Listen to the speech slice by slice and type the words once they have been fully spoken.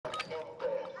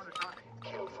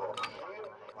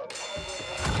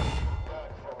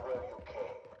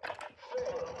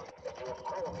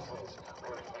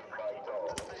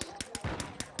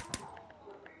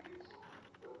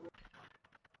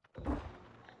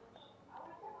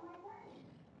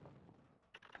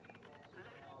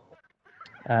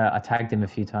I tagged him a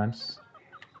few times.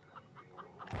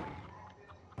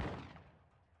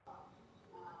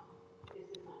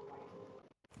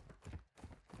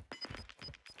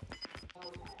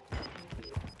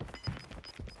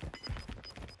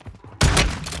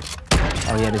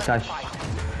 Oh yeah, this guy.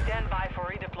 Stand by for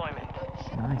redeployment.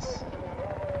 Nice.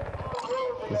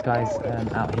 This guy's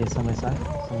out here somewhere, side.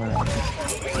 Somewhere around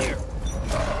here.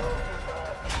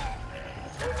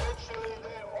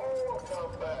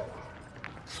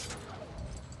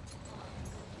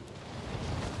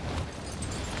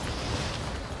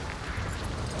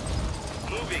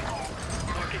 Moving.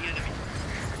 Marking enemy.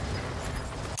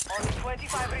 Only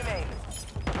 25 remain.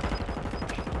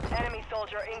 Enemy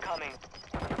soldier incoming.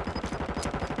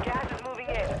 Gas is moving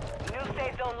in. New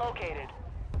safe zone located.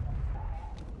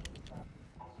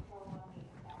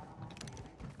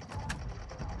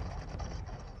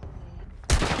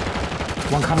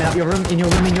 One coming up your room, in your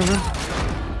room, in your room.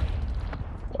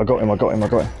 I got him, I got him, I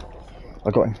got him. I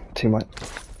got him, teammate.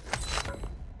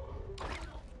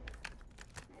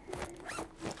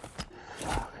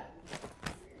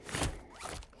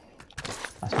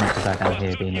 I smoked the guy down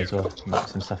here being as well.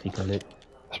 Some stuff you can loot.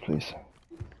 Yes, please.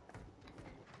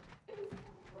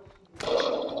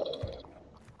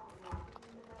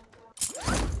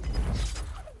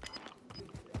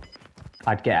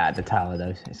 I'd get out of the tower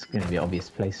though. It's going to be an obvious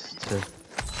place to.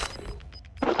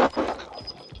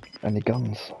 Any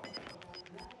guns?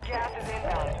 Gas is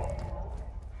inbound.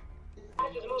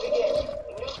 Gas is moving in.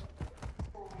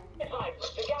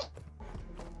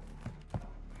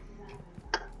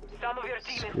 Some of your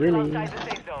team is still outside the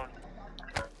safe zone.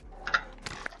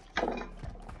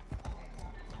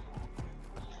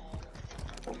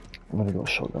 I've only got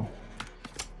a shotgun.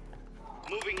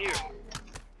 Moving here.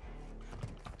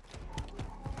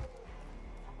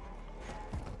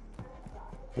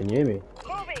 Can you hear me?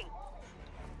 Moving.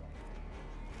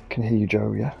 Can hear you,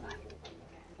 Joe, yeah?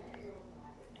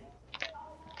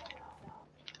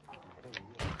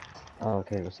 Oh,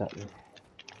 okay, what's happening?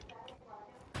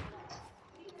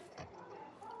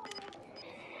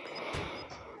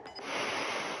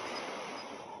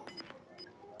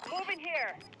 Moving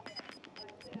here.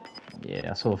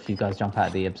 Yeah, I saw a few guys jump out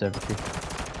of the observatory.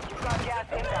 You've got gas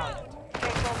inbound.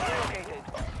 Safe zone relocated.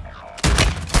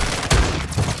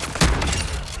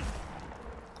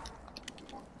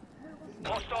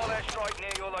 Hostile airstrike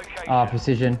near your location. Ah,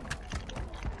 precision.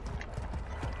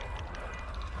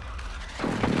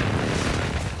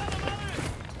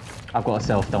 I've got a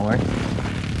self, don't worry.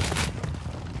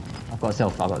 I've got a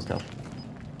self,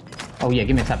 Oh yeah,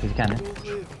 give me a tap if you can.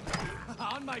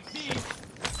 On my feet.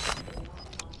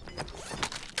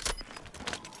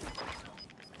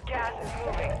 Gas is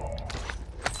moving.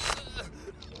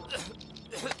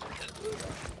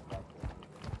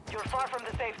 You're far from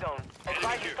the safe zone.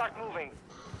 Advise you start moving.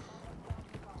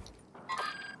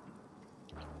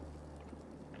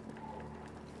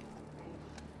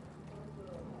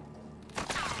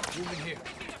 Moving here.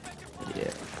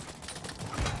 Yeah.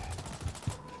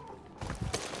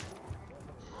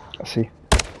 I see.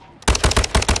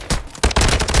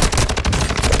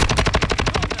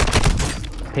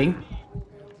 Ping.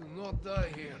 Do not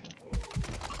die here.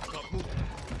 Stop moving.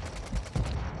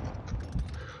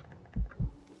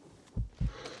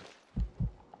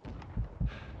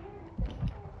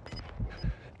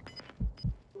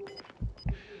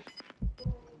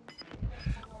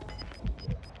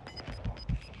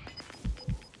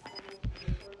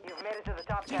 You've made it to the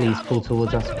top 10. Please pull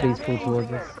towards us, please pull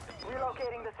towards us.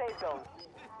 Relocating the safe zone.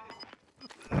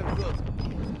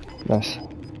 Nice.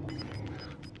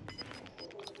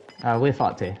 We're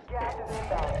fucked here. Gas is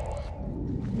inbound.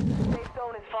 Safe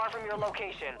zone is far from your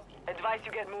location. Advise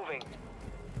you get moving.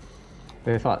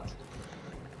 We're fucked.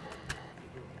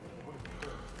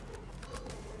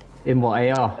 In what,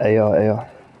 AR? AR.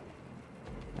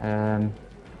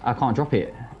 I can't drop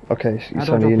it. Okay, so How it's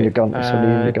do I only drop in it? your gun. It's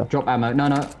only in your gun. Drop ammo.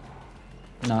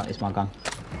 No, it's my gun.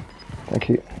 Thank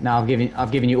you. No, I've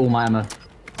given you all my ammo.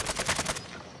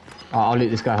 Oh, I'll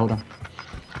loot this guy. Hold on.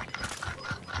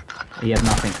 He has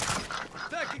nothing.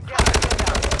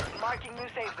 Marking new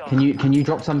safe zone. Can you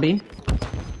drop some beam?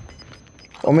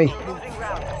 On me. Losing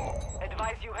ground.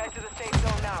 Advise you head to the safe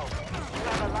zone now. You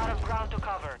have a lot of ground to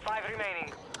cover. 5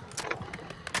 remaining.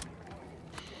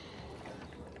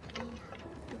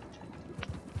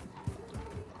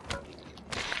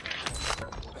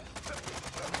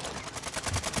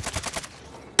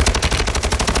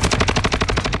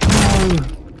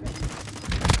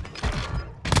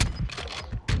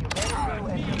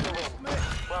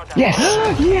 Yes!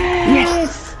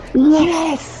 Yes!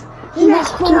 Yes!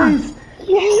 Yes, boys!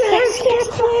 Yes,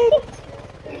 boys!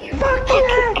 Fuck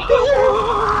yeah!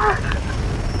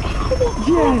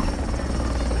 Yes!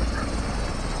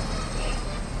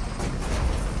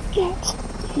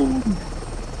 Get in!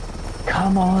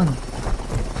 Come on!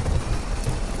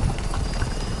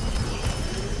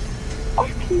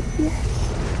 Fucking yes!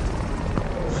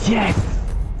 Yes!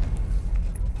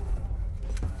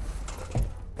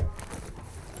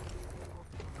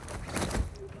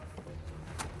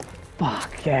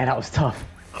 Fuck yeah, that was tough.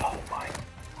 Oh my.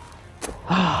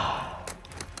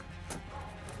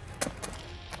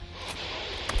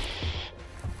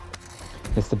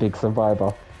 It's the big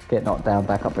survivor. Get knocked down,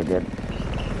 back up again.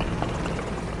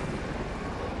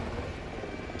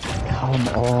 Come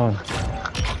on.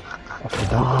 Okay,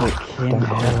 don't quit. Fucking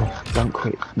hell. Don't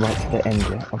quit right to the end,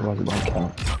 yeah? Otherwise it won't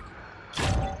count.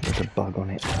 There's a bug on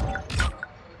it.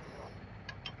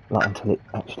 Like until it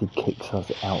actually kicks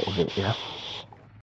us out of it, yeah?